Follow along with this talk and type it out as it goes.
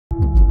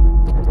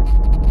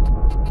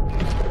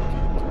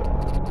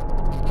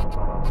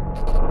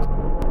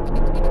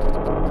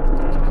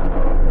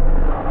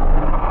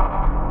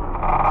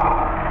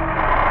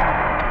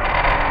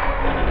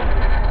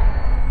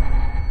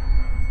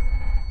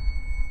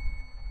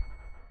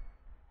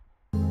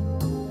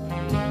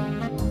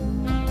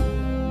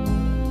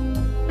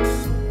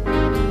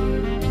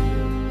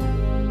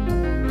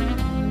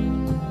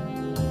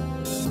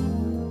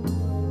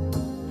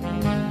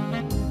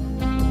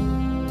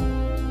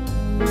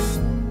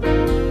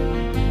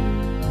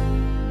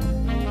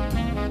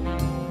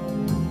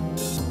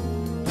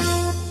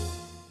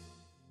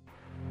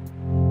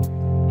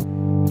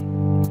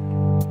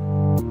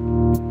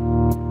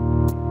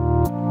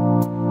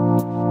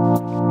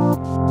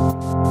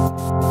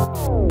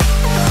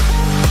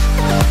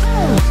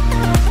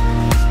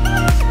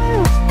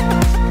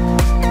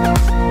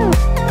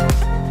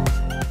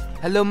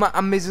Hello my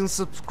amazing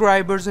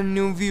subscribers and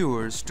new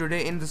viewers.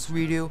 Today in this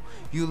video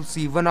you'll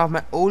see one of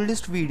my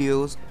oldest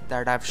videos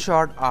that I've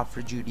shot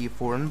after GTA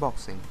 4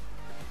 unboxing.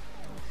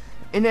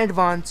 In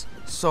advance,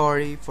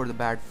 sorry for the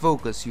bad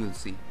focus you'll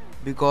see,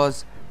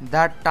 because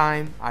that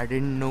time I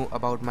didn't know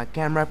about my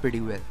camera pretty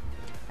well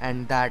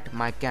and that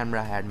my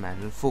camera had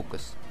manual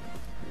focus.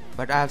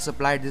 But I have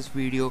supplied this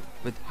video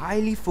with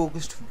highly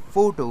focused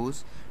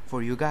photos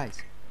for you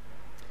guys.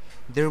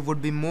 There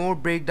would be more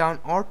breakdown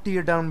or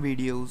teardown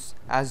videos,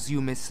 as you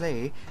may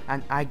say,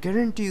 and I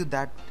guarantee you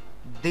that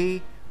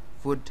they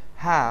would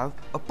have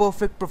a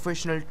perfect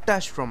professional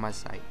touch from my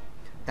side.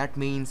 That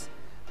means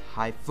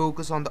high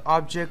focus on the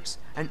objects,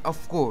 and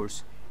of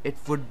course it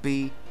would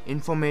be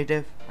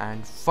informative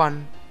and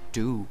fun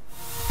too.